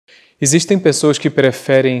Existem pessoas que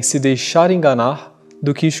preferem se deixar enganar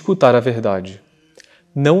do que escutar a verdade.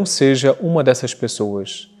 Não seja uma dessas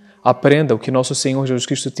pessoas. Aprenda o que nosso Senhor Jesus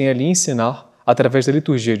Cristo tem a lhe ensinar através da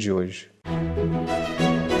liturgia de hoje.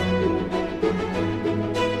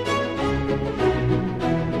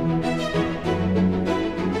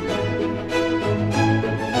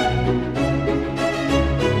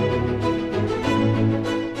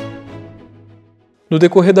 No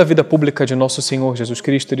decorrer da vida pública de nosso Senhor Jesus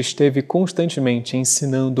Cristo, Ele esteve constantemente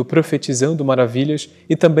ensinando, profetizando maravilhas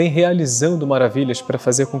e também realizando maravilhas para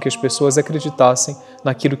fazer com que as pessoas acreditassem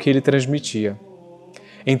naquilo que Ele transmitia.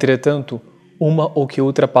 Entretanto, uma ou que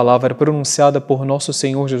outra palavra pronunciada por nosso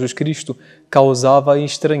Senhor Jesus Cristo causava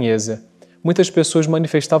estranheza. Muitas pessoas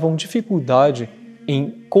manifestavam dificuldade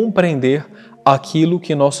em compreender aquilo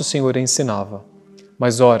que nosso Senhor ensinava.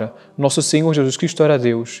 Mas ora, nosso Senhor Jesus Cristo era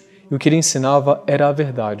Deus, e o que ele ensinava era a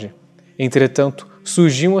verdade. Entretanto,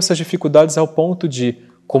 surgiam essas dificuldades ao ponto de,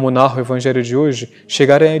 como narra o Evangelho de hoje,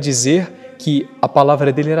 chegarem a dizer que a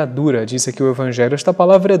palavra dele era dura. Diz aqui o Evangelho: esta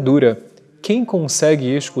palavra é dura. Quem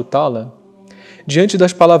consegue escutá-la? Diante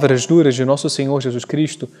das palavras duras de nosso Senhor Jesus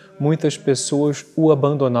Cristo, muitas pessoas o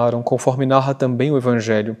abandonaram, conforme narra também o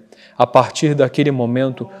Evangelho. A partir daquele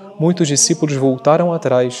momento, muitos discípulos voltaram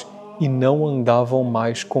atrás e não andavam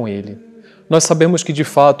mais com ele. Nós sabemos que, de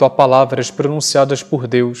fato, há palavras pronunciadas por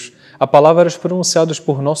Deus, há palavras pronunciadas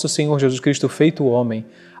por nosso Senhor Jesus Cristo feito homem,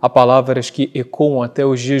 há palavras que ecoam até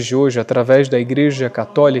os dias de hoje através da Igreja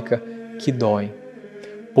Católica que doem.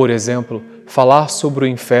 Por exemplo, falar sobre o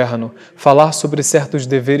inferno, falar sobre certos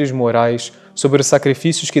deveres morais, sobre os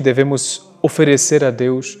sacrifícios que devemos oferecer a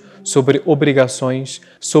Deus, sobre obrigações,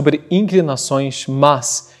 sobre inclinações,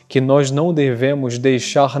 mas que nós não devemos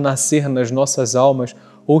deixar nascer nas nossas almas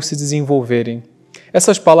ou se desenvolverem.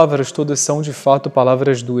 Essas palavras todas são de fato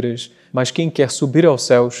palavras duras, mas quem quer subir aos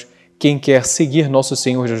céus, quem quer seguir nosso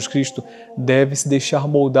Senhor Jesus Cristo, deve se deixar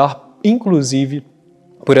moldar, inclusive,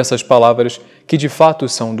 por essas palavras que de fato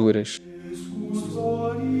são duras.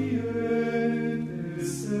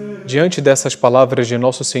 Diante dessas palavras de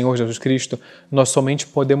nosso Senhor Jesus Cristo, nós somente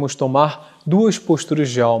podemos tomar duas posturas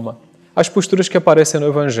de alma, as posturas que aparecem no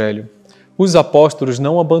Evangelho. Os apóstolos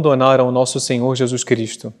não abandonaram nosso Senhor Jesus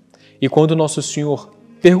Cristo. E quando nosso Senhor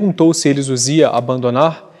perguntou se eles os ia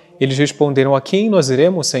abandonar, eles responderam: a quem nós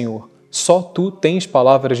iremos, Senhor? Só Tu tens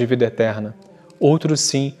palavras de vida eterna. Outros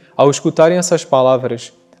sim, ao escutarem essas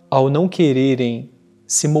palavras, ao não quererem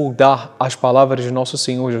se moldar às palavras de nosso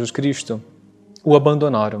Senhor Jesus Cristo, o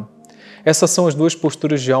abandonaram. Essas são as duas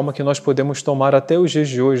posturas de alma que nós podemos tomar até os dias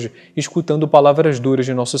de hoje, escutando palavras duras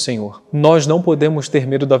de nosso Senhor. Nós não podemos ter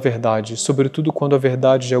medo da verdade, sobretudo quando a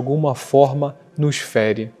verdade de alguma forma nos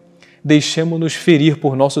fere. Deixemo-nos ferir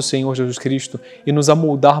por nosso Senhor Jesus Cristo e nos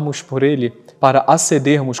amoldarmos por Ele para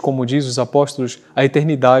acedermos, como diz os apóstolos, à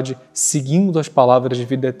eternidade, seguindo as palavras de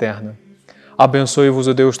vida eterna. Abençoe-vos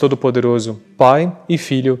o Deus Todo-Poderoso, Pai e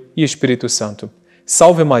Filho e Espírito Santo.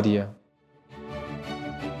 Salve Maria!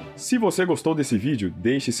 Se você gostou desse vídeo,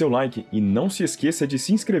 deixe seu like e não se esqueça de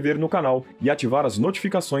se inscrever no canal e ativar as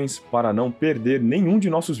notificações para não perder nenhum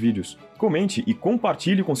de nossos vídeos. Comente e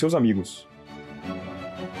compartilhe com seus amigos.